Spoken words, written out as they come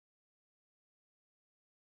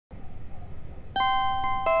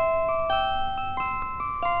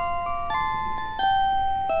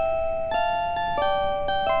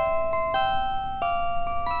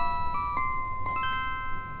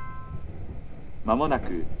まもな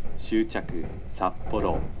く終着札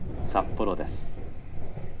幌です。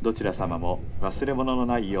どちら様も忘れ物の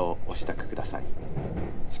ないようお支度ください。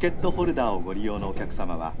チケットホルダーをご利用のお客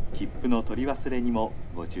様は切符の取り忘れにも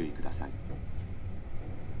ご注意ください。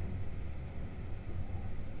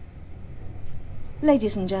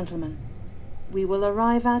Ladies and gentlemen, we will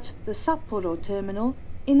arrive at the Sapporo terminal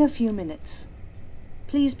in a few minutes.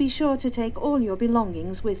 Please be sure to take all your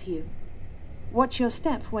belongings with you. Watch your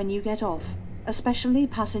step when you get off, especially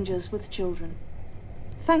passengers with children.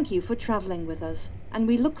 Thank you for traveling with us, and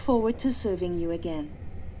we look forward to serving you again.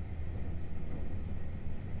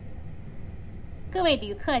 各位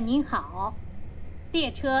旅客您好，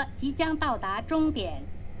列车即将到达终点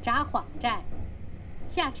札幌站，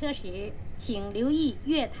下车时请留意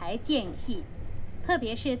月台间隙，特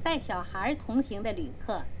别是带小孩同行的旅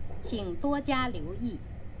客，请多加留意。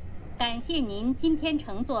感谢您今天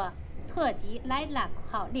乘坐特急ライラッ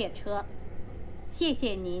ク号列车，谢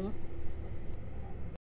谢您。